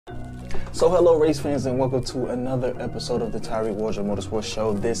So hello race fans and welcome to another episode of the Tyreek Wardrobe Motorsports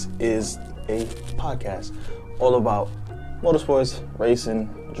Show. This is a podcast all about motorsports, racing,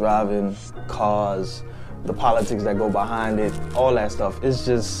 driving, cars, the politics that go behind it, all that stuff. It's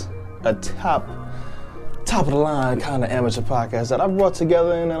just a top of the line kind of amateur podcast that I brought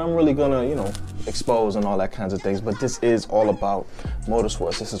together and that I'm really gonna, expose and all that kinds of things. But this is all about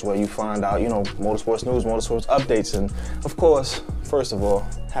motorsports. This is where you find out, motorsports news, motorsports updates, and of course, first of all,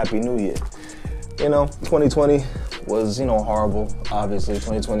 Happy New Year. 2020 was, horrible. Obviously,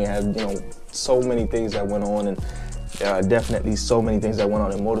 2020 had, so many things that went on, and definitely so many things that went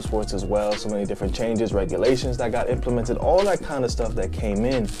on in motorsports as well. So many different changes, regulations that got implemented, all that kind of stuff that came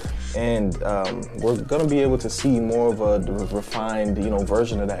in. And we're going to be able to see more of a refined,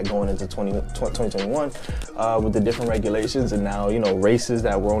 version of that going into 2021 with the different regulations. And now, races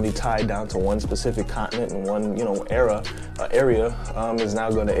that were only tied down to one specific continent and one, area is now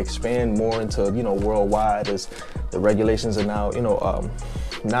going to expand more into, worldwide, as the regulations are now,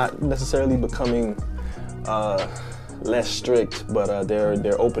 not necessarily becoming less strict, but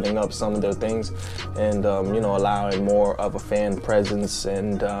they're opening up some of their things and allowing more of a fan presence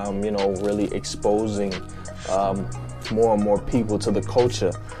and really exposing more and more people to the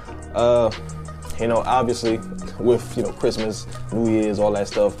culture. Obviously with Christmas, New Year's, all that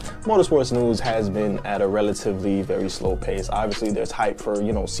stuff, motorsports news has been at a relatively very slow pace. Obviously there's hype for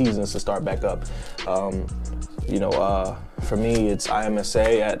seasons to start back up. For me, it's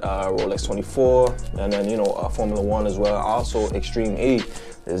IMSA at Rolex 24, and then, Formula One as well. Also, Extreme E.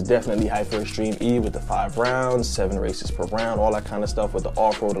 There's definitely hype for Extreme E with the 5 rounds, 7 races per round, all that kind of stuff with the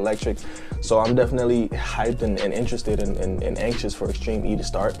off-road electric. So I'm definitely hyped and interested and anxious for Extreme E to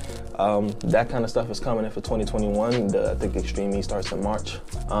start. That kind of stuff is coming in for 2021. I think Extreme E starts in March.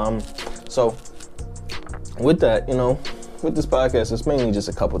 So with that, with this podcast, it's mainly just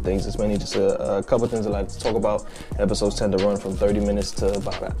a couple things. It's mainly just a couple things I like to talk about. Episodes tend to run from 30 minutes to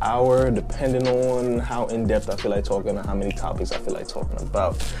about an hour, depending on how in-depth I feel like talking and how many topics I feel like talking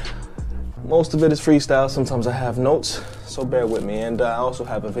about. Most of it is freestyle. Sometimes I have notes, so bear with me. And I also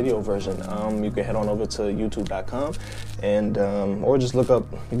have a video version. You can head on over to youtube.com and or just look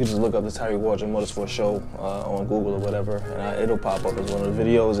up. You can just look up the Tyreek Wardrobe Motorsports Show on Google or whatever, and it'll pop up as one of the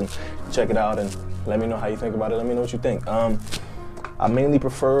videos. And check it out and let me know how you think about it. Let me know what you think. I mainly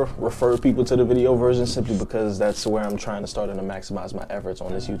refer people to the video version simply because that's where I'm trying to start and to maximize my efforts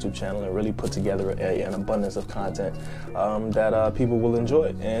on this YouTube channel and really put together an abundance of content that people will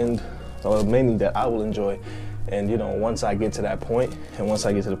enjoy, and mainly that I will enjoy. And once I get to that point, and once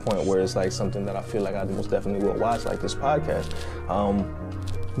I get to the point where it's like something that I feel like I most definitely will watch, like this podcast,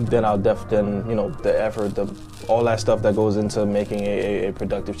 then I'll the effort, all that stuff that goes into making a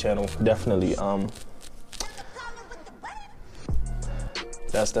productive channel, definitely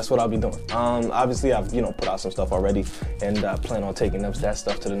that's what I'll be doing. Obviously I've put out some stuff already, and plan on taking that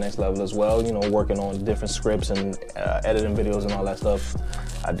stuff to the next level as well. Working on different scripts and editing videos and all that stuff.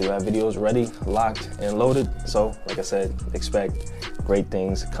 I do have videos ready, locked and loaded. So like I said, expect great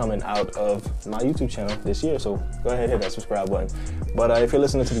things coming out of my YouTube channel this year. So go ahead, hit that subscribe button. But if you're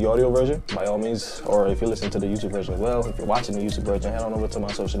listening to the audio version, by all means, or if you're listening to the YouTube version as well, if you're watching the YouTube version, head on over to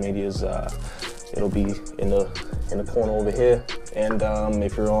my social medias. It'll be in the corner over here. And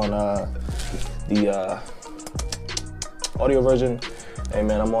if you're on the audio version, hey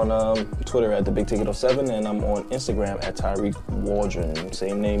man, I'm on Twitter at TheBigTicket07, and I'm on Instagram at Tyreek Wardrobe.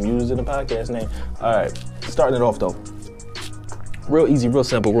 Same name used in the podcast name. All right, starting it off though. Real easy, real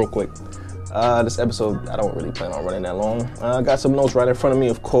simple, real quick. This episode, I don't really plan on running that long. I got some notes right in front of me,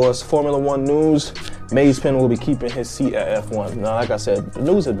 of course. Formula One news. Mazepin will be keeping his seat at F1. Now, like I said, the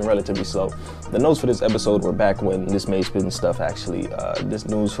news has been relatively slow. The notes for this episode were back when this Mazepin stuff actually, this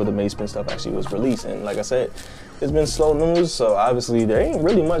news for the Mazepin stuff actually was released. And like I said, it's been slow news, so obviously there ain't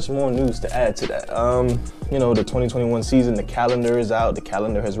really much more news to add to that. The 2021 season, the calendar is out. The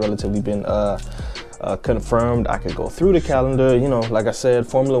calendar has relatively been confirmed. I could go through the calendar. Like I said,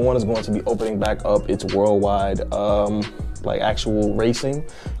 Formula One is going to be opening back up its worldwide actual racing.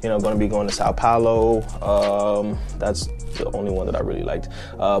 Going to be going to Sao Paulo. That's the only one that I really liked.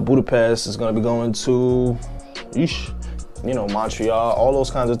 Budapest is going to be going to Montreal. All those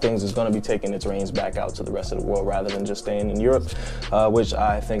kinds of things is going to be taking its reins back out to the rest of the world rather than just staying in Europe, which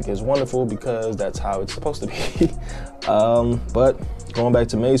I think is wonderful because that's how it's supposed to be. But going back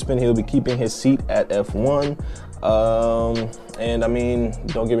to Mazepin, he'll be keeping his seat at F1. And I mean,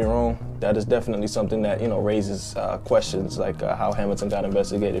 don't get me wrong, that is definitely something that, raises questions like how Hamilton got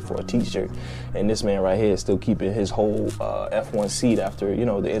investigated for a t-shirt. And this man right here is still keeping his whole F1 seat after,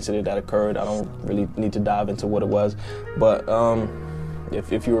 the incident that occurred. I don't really need to dive into what it was. But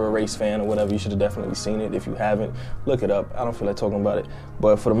if you're a race fan or whatever, you should have definitely seen it. If you haven't, look it up. I don't feel like talking about it.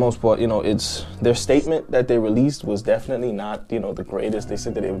 But for the most part, you know, it's their statement that they released was definitely not, you know, the greatest. They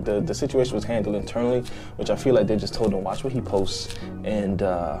said that the situation was handled internally, which I feel like they just told him, watch what he posts, and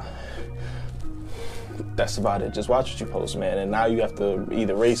that's about it. Just watch what you post, man. And now you have to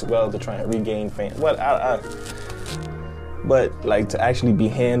either race well to try and regain fans. But like to actually be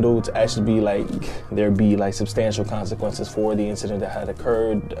handled, to actually be like there be like substantial consequences for the incident that had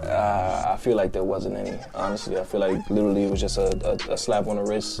occurred, I feel like there wasn't any. Honestly, I feel like literally it was just a slap on the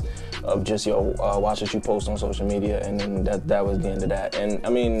wrist of just watch what you post on social media, and then that was the end of that. And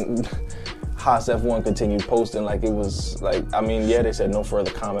I mean, Haas F1 continued posting like it was like, I mean, yeah, they said no further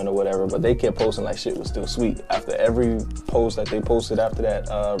comment or whatever, but they kept posting like shit was still sweet. After every post that they posted after that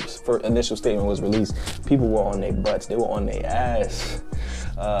initial statement was released, people were on their butts, they were on their ass,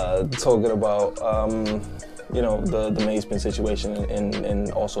 talking about, you know, the Mazepin situation,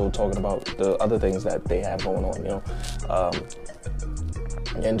 and also talking about the other things that they have going on, you know.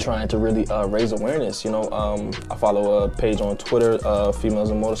 And trying to really raise awareness. You know, I follow a page on Twitter, Females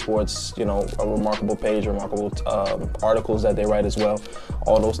in Motorsports, you know, a remarkable page, remarkable articles that they write as well,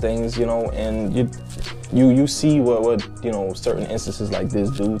 all those things, you know, and you see what you know, certain instances like this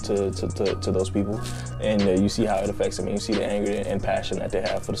do to those people, and you see how it affects them, and you see the anger and passion that they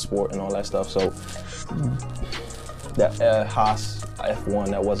have for the sport and all that stuff. So that Haas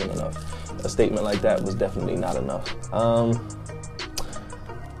F1, that wasn't enough. A statement like that was definitely not enough.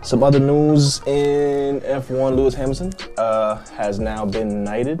 Some other news in F1, Lewis Hamilton has now been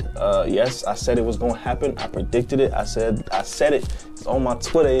knighted. Yes, I said it was going to happen. I predicted it. I said it. It's on my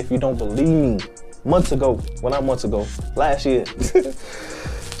Twitter if you don't believe me. Months ago. Last year.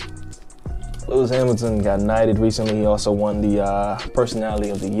 Lewis Hamilton got knighted recently. He also won the Personality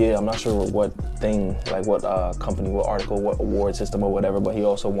of the Year. I'm not sure what thing, like what company, what article, what award system or whatever, but he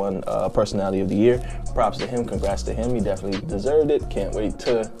also won Personality of the Year. Props to him. Congrats to him. He definitely deserved it. Can't wait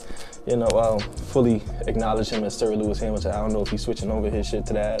to, you know, fully acknowledge him as Sir Lewis Hamilton. I don't know if he's switching over his shit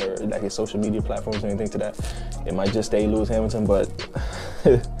to that, or like his social media platforms or anything to that. It might just stay Lewis Hamilton, but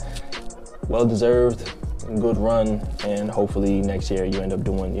well deserved. Good run, and hopefully next year you end up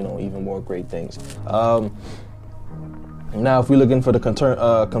doing, you know, even more great things. Now, if we're looking for the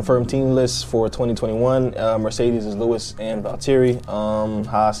confirmed team list for 2021, Mercedes is Lewis and Valtteri.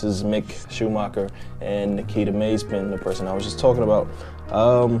 Haas is Mick Schumacher and Nikita Mazepin, the person I was just talking about.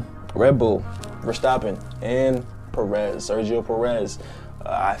 Red Bull, Verstappen, and Perez, Sergio Perez.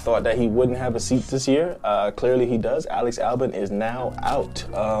 I thought that he wouldn't have a seat this year. Clearly he does. Alex Albon is now out,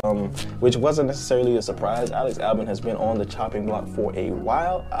 which wasn't necessarily a surprise. Alex Albon has been on the chopping block for a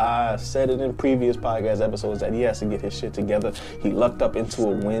while. I said it in previous podcast episodes that he has to get his shit together. He lucked up into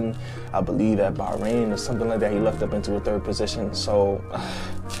a win, I believe at Bahrain or something like that. He lucked up into a third position. So,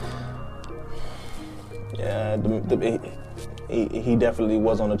 yeah, he definitely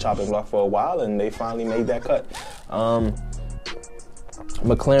was on the chopping block for a while, and they finally made that cut.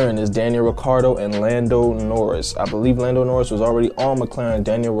 McLaren is Daniel Ricciardo and Lando Norris. I believe Lando Norris was already on McLaren.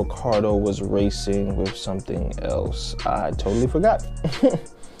 Daniel Ricciardo was racing with something else. I totally forgot.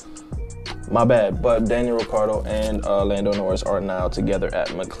 My bad. But Daniel Ricciardo and Lando Norris are now together at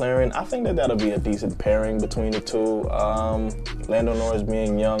McLaren. I think that that'll be a decent pairing between the two. Lando Norris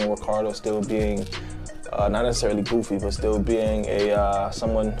being young, Ricciardo still being not necessarily goofy, but still being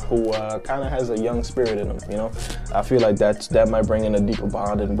someone who kind of has a young spirit in him, you know. I feel like that might bring in a deeper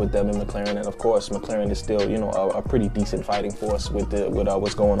bond with them in McLaren, and of course McLaren is still, you know, a pretty decent fighting force with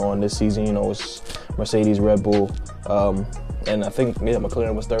what's going on this season. You know, it's Mercedes, Red Bull, and I think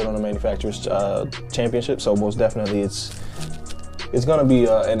McLaren was third on the manufacturers championship, so most definitely it's going to be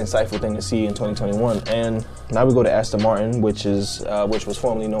an insightful thing to see in 2021. And now we go to Aston Martin, which was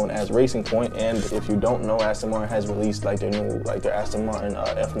formerly known as Racing Point. And if you don't know, Aston Martin has released like their Aston Martin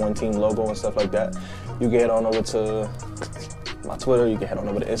F1 team logo and stuff like that. You can head on over to my Twitter, you can head on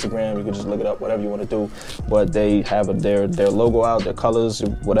over to Instagram, you can just look it up, whatever you want to do. But they have their logo out, their colors,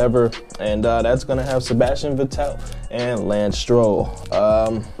 whatever. And that's going to have Sebastian Vettel and Lance Stroll.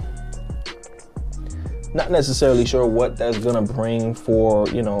 Not necessarily sure what that's gonna bring for,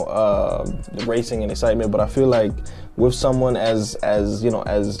 you know, racing and excitement, but I feel like with someone as you know,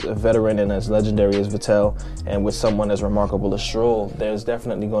 as a veteran and as legendary as Vettel, and with someone as remarkable as Stroll, there's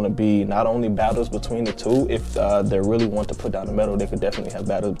definitely going to be not only battles between the two. If they really want to put down the medal, they could definitely have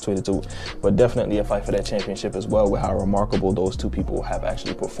battles between the two, but definitely a fight for that championship as well, with how remarkable those two people have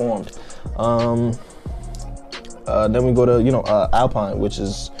actually performed. Then we go to, you know, Alpine, which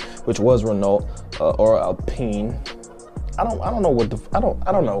was Renault or Alpine. I don't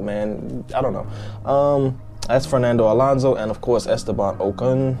know, man. I don't know. That's Fernando Alonso, and of course Esteban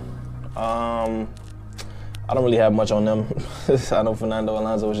Ocon. I don't really have much on them. I know Fernando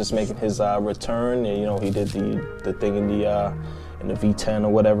Alonso was just making his return. And, you know, he did the thing in the V10 or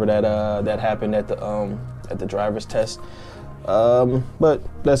whatever that happened at the driver's test. But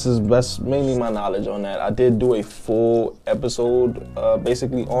that's mainly my knowledge on that. I did do a full episode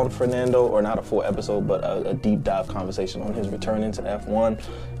basically on Fernando, or not a full episode, but a deep dive conversation on his return into F1.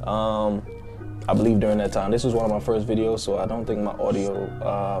 I believe during that time. This was one of my first videos, so I don't think my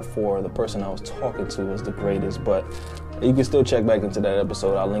audio for the person I was talking to was the greatest, but you can still check back into that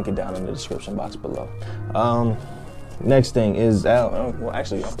episode. I'll link it down in the description box below. Next thing is, well,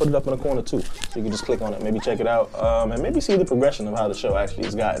 actually, I'll put it up in the corner too, so you can just click on it, maybe check it out, and maybe see the progression of how the show actually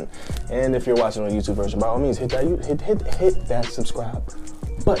has gotten. And if you're watching on the YouTube version, by all means, hit that subscribe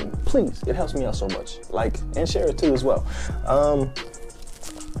button, please. It helps me out so much. Like and share it too as well.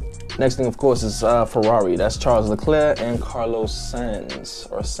 Next thing, of course, is Ferrari. That's Charles Leclerc and Carlos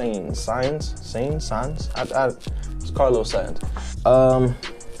Sainz, or Sainz. It's Carlos Sainz.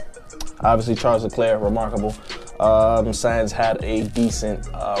 Obviously, Charles Leclerc, remarkable. Sainz had a decent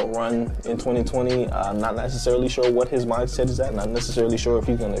run in 2020. I'm not necessarily sure what his mindset is at. Not necessarily sure if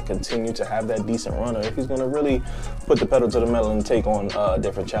he's going to continue to have that decent run, or if he's going to really put the pedal to the metal and take on a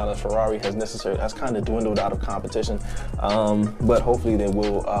different challenge. Ferrari has kind of dwindled out of competition, but hopefully they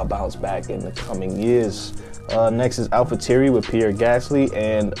will bounce back in the coming years. Next is AlphaTauri with Pierre Gasly,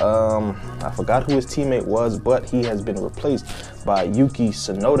 and I forgot who his teammate was, but he has been replaced by Yuki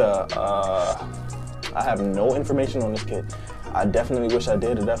Tsunoda. I have no information on this kid. I definitely wish I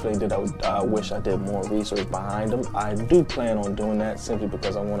did. I wish I did more research behind him. I do plan on doing that simply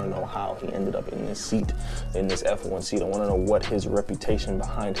because I want to know how he ended up in this seat, in this F1 seat. I want to know what his reputation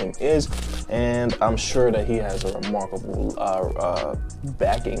behind him is, and I'm sure that he has a remarkable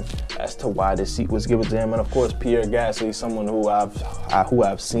backing as to why this seat was given to him. And of course, Pierre Gasly, someone who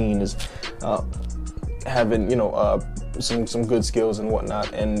I've seen is having, you know, some good skills and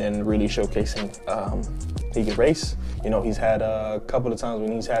whatnot, and really showcasing he can race. You know, he's had a couple of times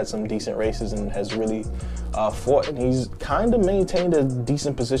when he's had some decent races and has really fought, and he's kind of maintained a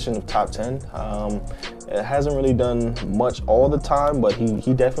decent position of top 10. It hasn't really done much all the time, but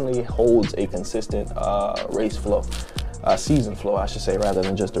he definitely holds a consistent race flow. Season flow, I should say, rather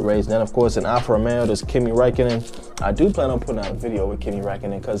than just a race. Then, of course, in Alfa Romeo, there's Kimi Räikkönen. I do plan on putting out a video with Kimi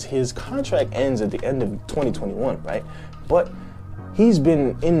Räikkönen because his contract ends at the end of 2021, right? But he's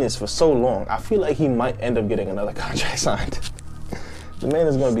been in this for so long, I feel like he might end up getting another contract signed. The man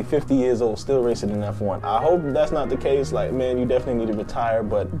is going to be 50 years old, still racing in F1. I hope that's not the case. Like, man, you definitely need to retire,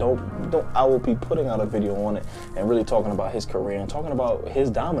 but don't. I will be putting out a video on it and really talking about his career and talking about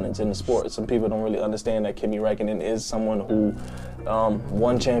his dominance in the sport. Some people don't really understand that Kimi Räikkönen is someone who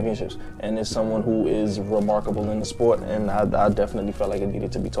won championships and is someone who is remarkable in the sport. And I definitely felt like it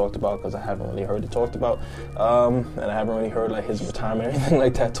needed to be talked about because I haven't really heard it talked about, and I haven't really heard like his retirement or anything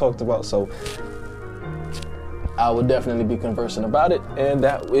like that talked about. So I will definitely be conversing about it, and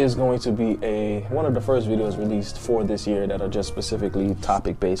that is going to be one of the first videos released for this year that are just specifically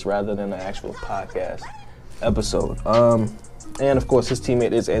topic-based rather than an actual podcast episode. And of course, his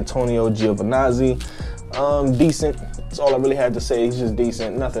teammate is Antonio Giovinazzi. Decent. That's all I really had to say. He's just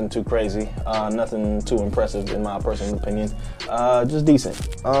decent. Nothing too crazy. Nothing too impressive in my personal opinion. Just decent.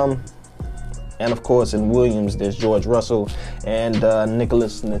 And of course, in Williams, there's George Russell and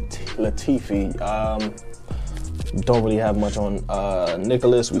Nicholas Latifi. Don't really have much on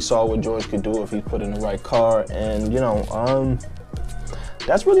Nicholas. We saw what George could do if he put in the right car, and you know,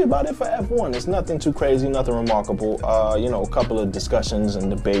 that's really about it for F1. It's nothing too crazy, nothing remarkable. You know, a couple of discussions and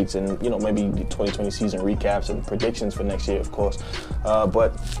debates, and you know, maybe the 2020 season recaps and predictions for next year, of course.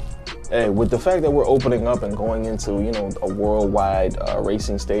 But hey, with the fact that we're opening up and going into, you know, a worldwide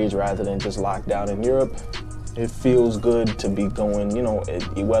racing stage rather than just locked down in Europe, it feels good to be going, you know,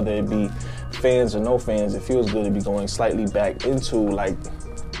 whether it be fans or no fans, it feels good to be going slightly back into like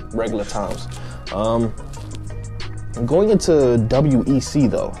regular times. Going into WEC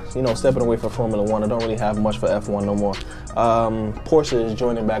though, you know, stepping away from Formula One, I don't really have much for F1 no more. Porsche is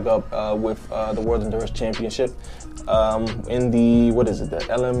joining back up with the World Endurance Championship in the, what is it,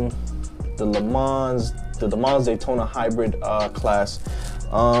 the Le Mans Daytona Hybrid class,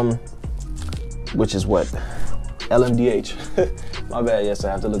 which is what? LMDH. My bad, yes,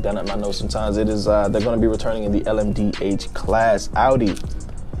 I have to look down at my notes sometimes. It is, they're going to be returning in the LMDH class. Audi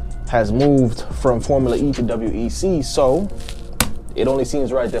has moved from Formula E to WEC, so it only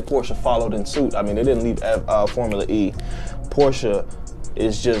seems right that Porsche followed in suit. I mean, they didn't leave Formula E. Porsche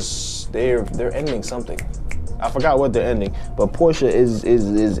is just, they're ending something. I forgot what they're ending, but Porsche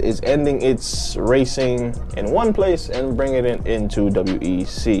is ending its racing in one place and bringing it into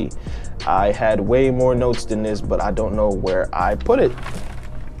WEC. I had way more notes than this, but I don't know where I put it.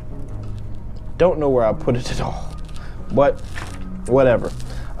 Don't know where I put it at all, but whatever.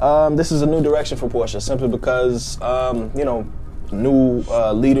 This is a new direction for Porsche, simply because, you know, new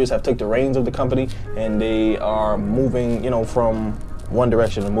leaders have took the reins of the company, and they are moving, you know, from one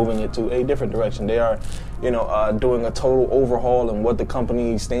direction and moving it to a different direction. They are, you know, doing a total overhaul in what the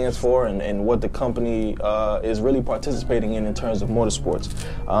company stands for and what the company is really participating in terms of motorsports.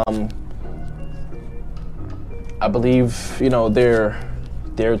 I believe, you know, they're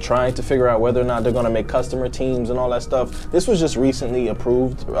trying to figure out whether or not they're going to make customer teams and all that stuff. This was just recently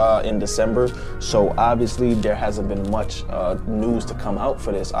approved in December, so obviously there hasn't been much news to come out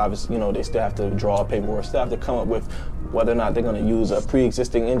for this. Obviously, you know, they still have to draw paperwork, still have to come up with whether or not they're going to use a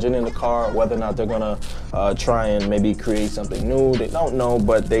pre-existing engine in the car, whether or not they're going to try and maybe create something new. They don't know,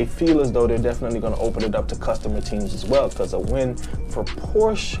 but they feel as though they're definitely going to open it up to customer teams as well, because a win for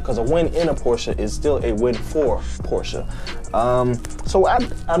Porsche, because a win in a Porsche is still a win for Porsche. So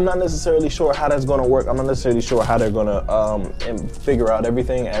I'm not necessarily sure how that's going to work. I'm not necessarily sure how they're going to figure out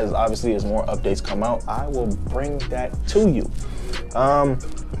everything. As obviously as more updates come out, I will bring that to you.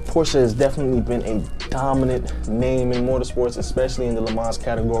 Porsche has definitely been a dominant name in motorsports, especially in the Le Mans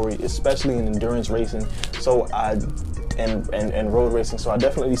category, especially in endurance racing. So and road racing. So I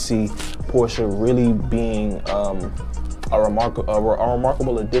definitely see Porsche really being a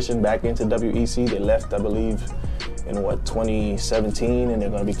remarkable addition back into WEC. They left, I believe, in 2017, and they're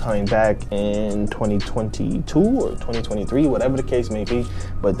going to be coming back in 2022 or 2023, whatever the case may be,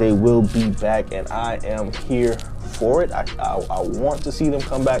 but they will be back, and I am here for it. I want to see them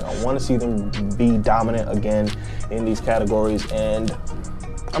come back. I want to see them be dominant again in these categories, and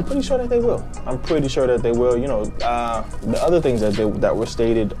I'm pretty sure that they will. I'm pretty sure that they will. You know, the other things that were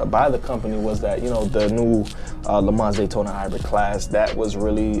stated by the company was that, you know, the new Le Mans Daytona hybrid class, that was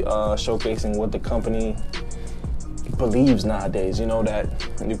really showcasing what the company believes nowadays. You know, that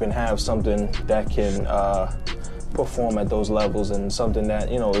you can have something that can perform at those levels, and something that,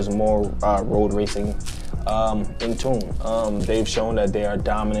 you know, is more road racing in tune. They've shown that they are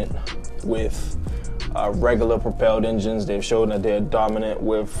dominant with regular propelled engines. They've shown that they're dominant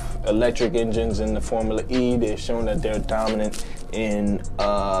with electric engines in the Formula E. They've shown that they're dominant in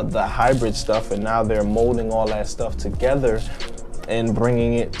the hybrid stuff, and now they're molding all that stuff together and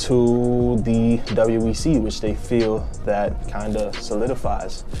bringing it to the WEC, which they feel that kind of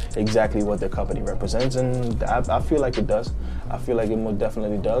solidifies exactly what their company represents, and I feel like it does. I feel like it most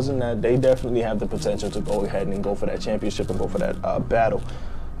definitely does, and that they definitely have the potential to go ahead and go for that championship and go for that battle.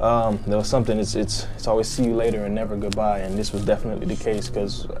 There was something, it's always see you later and never goodbye, and this was definitely the case,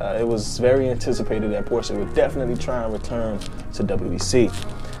 because it was very anticipated that Porsche would definitely try and return to WEC.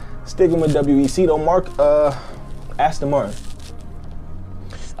 Sticking with WEC though, Mark, Aston Martin.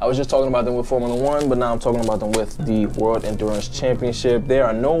 I was just talking about them with Formula One, but now I'm talking about them with the World Endurance Championship. They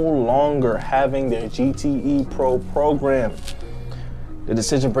are no longer having their GTE Pro program. The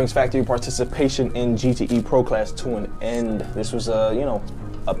decision brings factory participation in GTE Pro Class to an end. This was a, you know,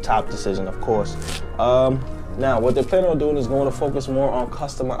 up top decision, of course. Now, what they're planning on doing is going to focus more on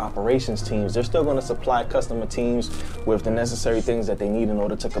customer operations teams. They're still going to supply customer teams with the necessary things that they need in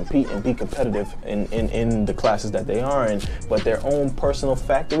order to compete and be competitive in the classes that they are in. But their own personal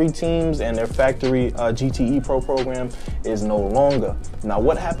factory teams and their factory GTE Pro program is no longer. Now,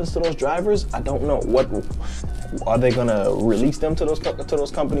 what happens to those drivers? I don't know. What are they going to release them to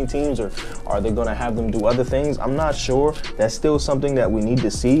those company teams, or are they going to have them do other things? I'm not sure. That's still something that we need to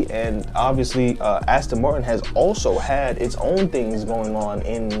see. And obviously, Aston Martin has also had its own things going on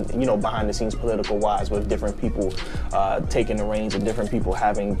in, you know, behind the scenes political wise, with different people taking the reins and different people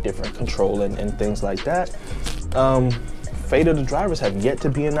having different control and things like that. Fate of the drivers have yet to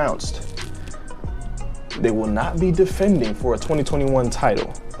be announced. They will not be defending for a 2021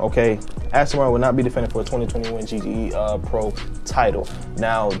 title, okay? Aston Martin will not be defending for a 2021 GTE Pro title.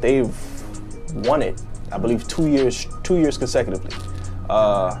 Now, they've won it, I believe, 2 years consecutively.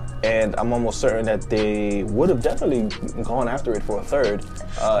 And I'm almost certain that they would have definitely gone after it for a third.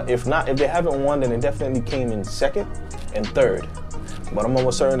 If they haven't won, then they definitely came in second and third. But I'm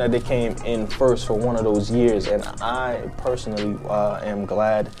almost certain that they came in first for one of those years, and I personally am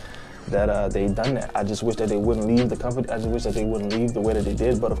glad that they've done that. I just wish that they wouldn't leave the company. I just wish that they wouldn't leave the way that they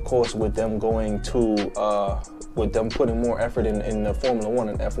did. But of course, with them going to, with them putting more effort in the Formula One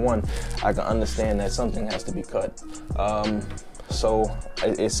and F1, I can understand that something has to be cut. So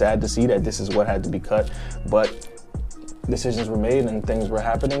it's sad to see that this is what had to be cut, but decisions were made and things were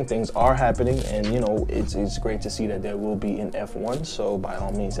happening. Things are happening, and you know, it's great to see that there will be an F1. So by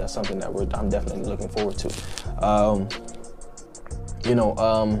all means, that's something that I'm definitely looking forward to.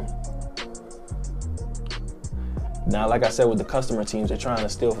 Now, like I said, with the customer teams, they're trying to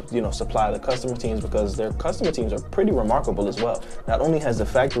still, you know, supply the customer teams because their customer teams are pretty remarkable as well. Not only has the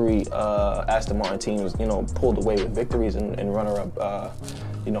factory Aston Martin teams, you know, pulled away with victories and runner-up,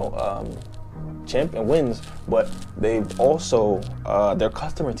 champ and wins, but they've also, their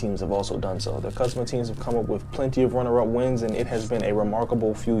customer teams have also done so. Their customer teams have come up with plenty of runner-up wins, and it has been a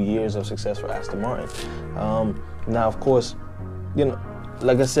remarkable few years of success for Aston Martin. Now, of course, you know,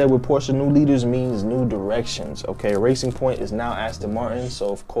 like I said, with Porsche, new leaders means new directions. Okay, Racing Point is now Aston Martin,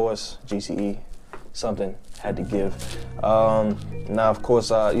 so of course, GCE, something had to give. Now, of course,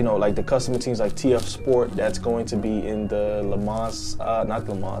 you know, like the customer teams like TF Sport, that's going to be in the Le Mans, not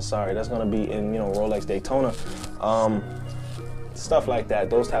Le Mans, sorry, that's going to be in, you know, Rolex Daytona. Stuff like that.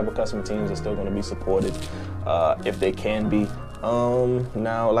 Those type of customer teams are still going to be supported if they can be.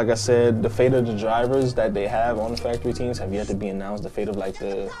 Now, like I said, the fate of the drivers that they have on the factory teams have yet to be announced. The fate of like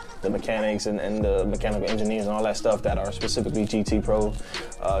the mechanics and the mechanical engineers and all that stuff that are specifically GTE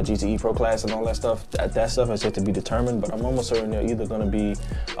Pro class and all that stuff, that stuff has yet to be determined, but I'm almost certain they're either going to be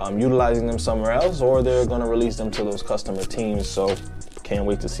utilizing them somewhere else or they're going to release them to those customer teams. So can't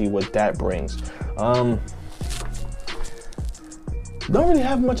wait to see what that brings. Don't really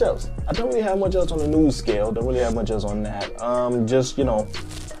have much else. I don't really have much else on the news scale. Don't really have much else on that. Just, you know,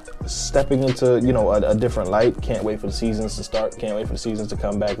 stepping into, you know, a different light. Can't wait for the seasons to start. Can't wait for the seasons to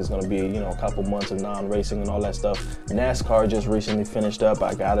come back. It's going to be, you know, a couple months of non-racing and all that stuff. NASCAR just recently finished up.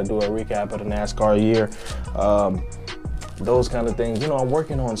 I got to do a recap of the NASCAR year. Those kind of things. You know, I'm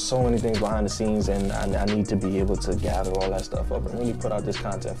working on so many things behind the scenes, and I need to be able to gather all that stuff up and really put out this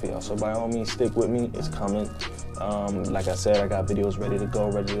content for y'all. So by all means, stick with me. It's coming. Like I said, I got videos ready to go,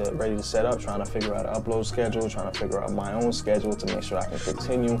 ready to set up, trying to figure out an upload schedule, trying to figure out my own schedule to make sure I can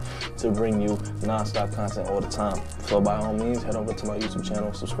continue to bring you non-stop content all the time. So by all means, head over to my YouTube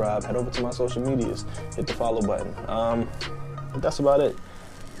channel, subscribe, head over to my social medias, hit the follow button. That's about it.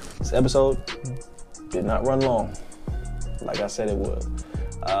 This episode did not run long, like I said it would.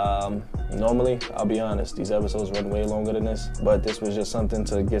 Normally, I'll be honest, these episodes run way longer than this, but this was just something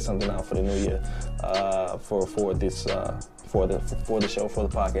to get something out for the new year, for the show, for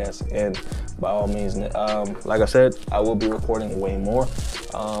the podcast. And by all means, like I said, I will be recording way more.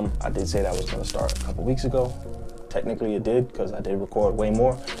 I did say that was going to start a couple weeks ago. Technically it did, because I did record way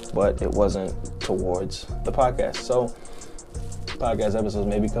more, but it wasn't towards the podcast. So podcast episodes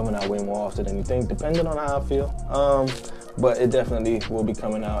may be coming out way more often than you think, depending on how I feel. But it definitely will be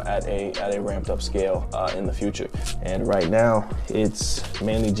coming out at a ramped up scale in the future. And right now, it's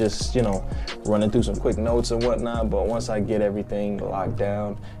mainly just, you know, running through some quick notes and whatnot. But once I get everything locked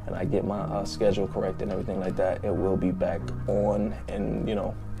down and I get my schedule correct and everything like that, it will be back on, and, you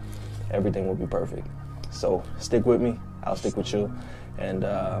know, everything will be perfect. So stick with me. I'll stick with you, and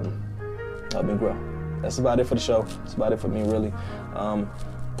help me grow. That's about it for the show. That's about it for me, really.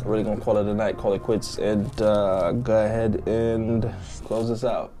 Really gonna call it a night, call it quits, and go ahead and close this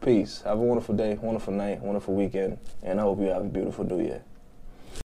out. Peace. Have a wonderful day, wonderful night, wonderful weekend, and I hope you have a beautiful new year.